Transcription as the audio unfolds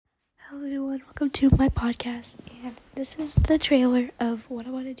Hello everyone, welcome to my podcast, and this is the trailer of what I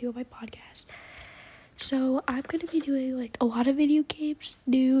want to do on my podcast. So I'm going to be doing a lot of video games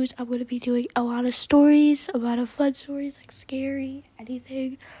news. I'm going to be doing a lot of stories, a lot of fun stories, scary,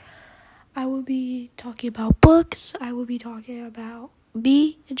 anything. I will be talking about books. I will be talking about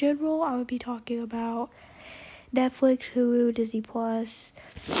me in general. I will be talking about Netflix, Hulu, Disney Plus,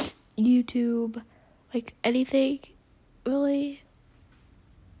 YouTube, anything really.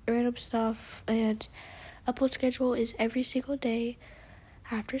 Random stuff, and upload schedule is every single day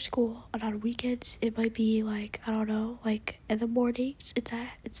after school, and on weekends it might be in the mornings.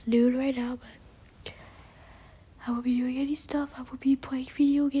 It's noon right now, but I will be doing any stuff. I will be playing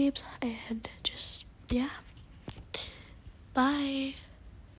video games and just bye.